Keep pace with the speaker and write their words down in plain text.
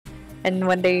And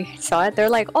when they saw it, they're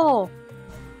like, "Oh,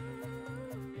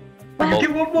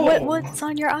 what's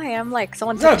on your eye?" I'm like,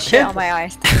 "Someone took shit on my eye."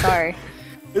 Sorry.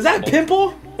 Is that a pimple?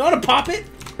 You wanna pop it?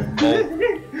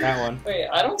 That one. Wait,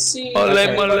 I don't see. I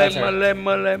linked it on Twitter.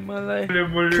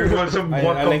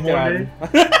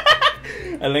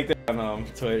 I linked it on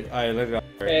Twitter.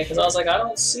 Okay, because I was like, I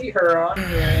don't see her on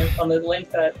here on the link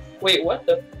that. Wait, what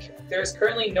the? There's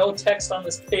currently no text on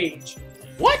this page.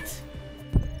 What?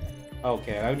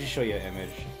 Okay, I'll just show you an image.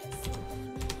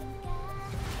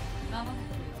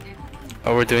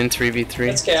 Oh, we're doing 3v3.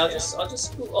 That's okay. I'll just.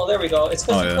 Oh, there we go. It's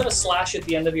because you put a slash at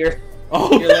the end of your.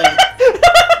 Oh. Your link.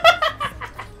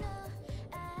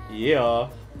 Yeah.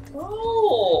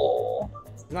 Oh.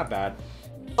 Not bad.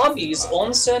 Hobbies,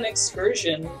 onsen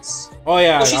excursions. Oh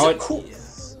yeah. Oh, she's a cool.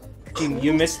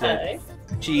 You missed it.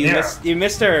 You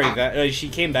missed her event. She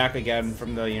came back again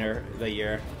from the year.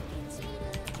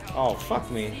 Oh fuck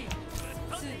me.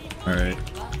 All right.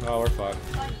 Oh, we're fucked.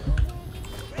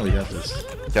 Oh, you got this.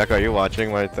 Jack, are you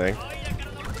watching my thing?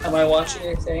 Am I watching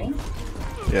your thing?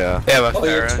 Yeah. Yeah, Oh,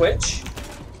 your Twitch?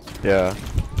 Yeah.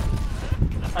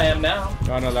 I am now.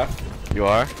 Go on the left. You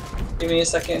are? Give me a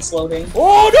second, it's loading.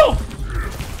 Oh no!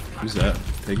 Who's that?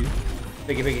 Piggy?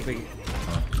 Piggy.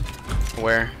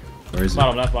 Where? Where is it?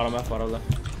 Bottom left.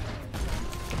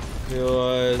 It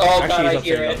was... Oh actually, god, I he's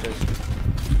hear it.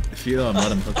 If you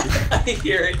let him hook you. I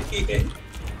hear it, Ian.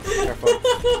 Careful.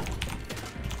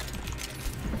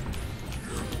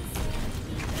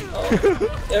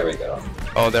 Oh, there we go.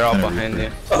 Oh, they're all behind you.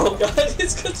 Oh god,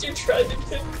 it's because you're trying to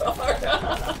get car.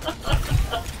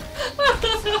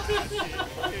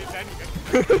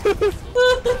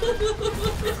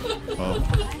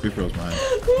 Oh, Reaper's mine.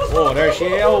 Oh, there she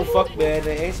is. Oh, fuck, man.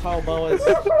 The ace hobo is...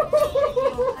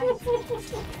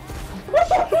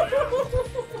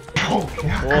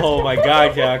 Oh my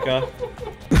god, Kaka.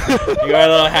 You got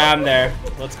a little ham there.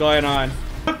 What's going on?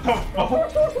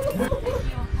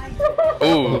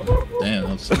 Ooh.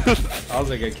 Damn, That was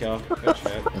a good kill. Good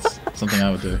shit. that's something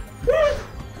I would do.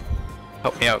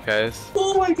 Help me out, guys.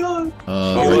 Oh my god.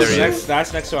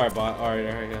 That's next to our bot. Alright,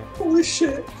 there we go. Holy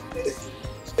shit.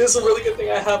 It's a really good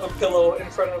thing I have a pillow in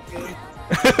front of me.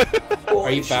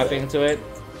 Are you fapping to it?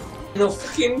 No,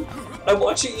 fucking. I'm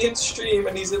watching Ian's stream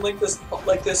and he's in like this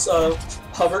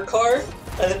hover car, and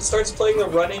then it starts playing the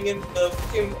running in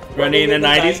the Running in the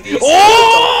 90s.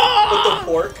 Oh!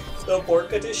 With the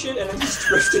Bork edition, and then he's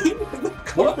drifting in the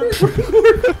car.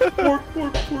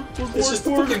 It's just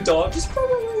the fucking dog just.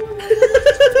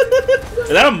 Is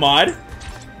that a mod?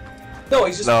 No,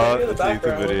 he's just playing in the it's a YouTube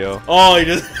background. video. Oh, he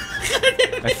just.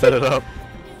 I set it up.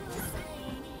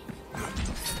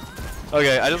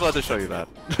 Okay, I just wanted to show you that.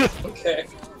 Okay,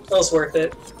 that was worth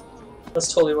it.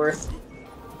 That's totally worth.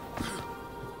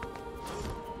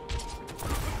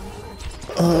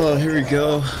 Oh, here we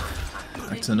go.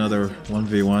 Back to another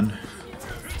 1v1.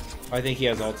 I think he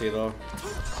has ulti though.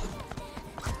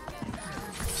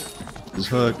 Just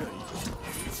hook.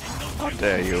 How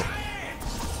dare you?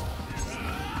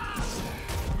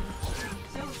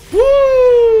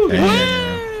 Woo!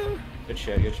 Damn. Good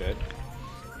shit.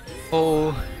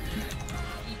 Oh.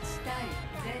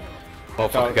 Oh,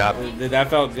 fuck, God. That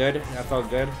felt good. That felt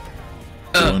good.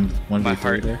 One my v3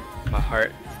 heart, there. my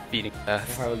heart beating My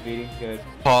fast. heart was beating. Good.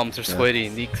 Palms are sweaty,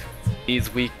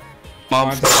 knees weak.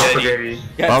 Mom's spaghetti.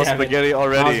 Mom's spaghetti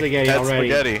already. Mom's spaghetti Dad's already.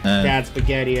 spaghetti. Dad's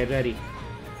spaghetti already.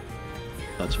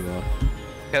 Thought you were.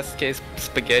 Cascade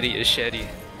spaghetti is shitty.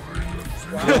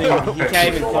 You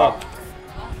can't even cook.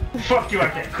 Fuck you, I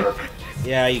can't cook.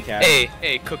 Yeah, you can.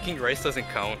 Hey, cooking rice doesn't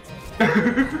count. God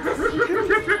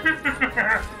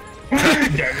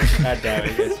damn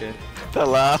it, good shit. That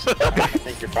laugh. I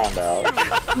think you found out.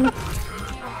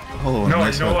 Oh, No,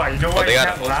 nice you know why? You know why they I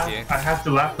got can't laugh? ulti. I have to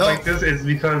laugh No. like this is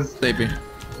because Sleepy.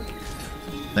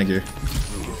 Thank you.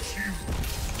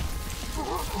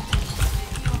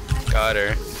 Got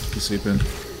her. He's sleeping.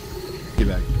 Get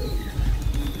back.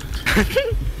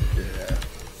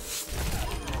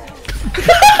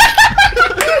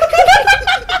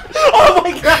 Oh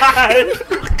my god!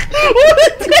 What a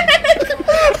dick!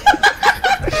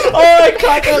 Oh, I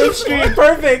caught that on stream.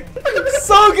 Perfect.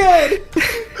 So good.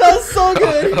 That's so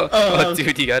good. Oh,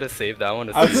 dude, you gotta save that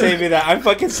one. I'm saving that. I'm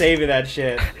fucking saving that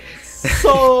shit.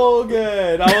 So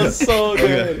good. That was so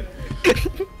good.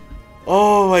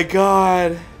 Oh my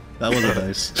god. That was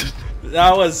nice.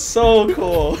 That was so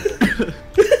cool.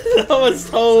 That was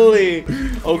totally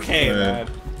okay, man.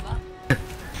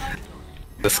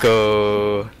 Let's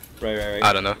go. Right.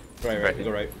 I don't know. Right.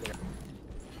 Go right.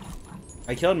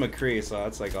 I killed McCree, so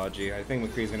that's like OG. I think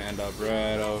McCree's gonna end up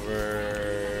right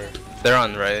over. They're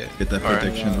on right. Get that Alright.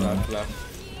 prediction. Left.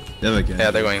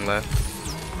 Yeah, they're going left.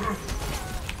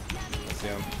 I see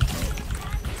him.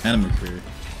 And a McCreary.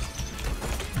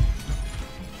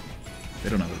 They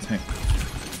don't have a tank.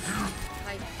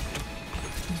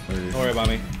 Don't worry about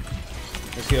me.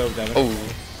 Let's heal Devin. Oh.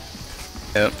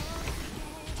 Yep.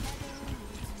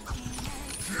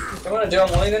 I'm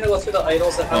only gonna go through the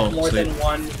idols that have more sweet. than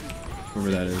one.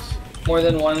 Whoever that is. More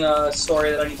than one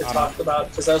story that I need to talk about,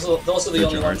 because those are the Good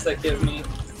only job. ones that give me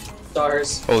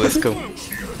stars. Oh, let's go.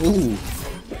 Ooh.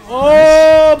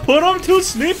 Oh, put him to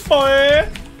sleep, boy.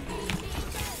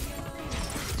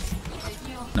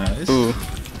 Nice. Ooh.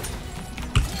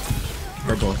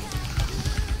 Purple.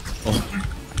 Oh.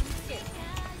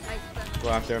 Go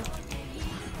after him.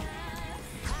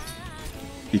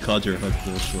 He called your hook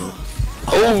real short.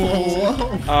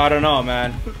 Oh. Oh, I don't know,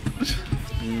 man.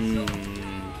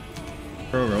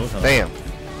 Pro Roadhouse. Damn.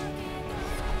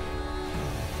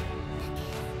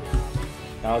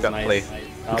 That was Got nice. play. That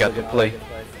We was got a good the play.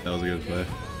 That was a good play.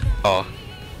 Oh.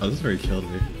 Oh, this is where he killed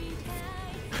me.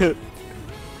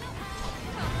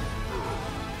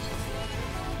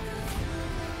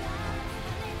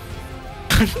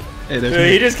 Hey, there's Dude,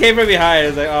 me. he just came from behind.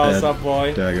 He's like, oh, Yeah, what's up,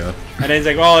 boy? There I go. And then he's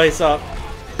like, oh, what's up?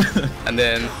 And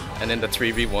then the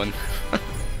 3v1.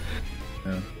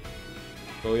 Yeah.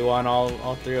 But we won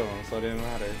all three of them, so it didn't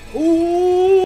matter. Ooh!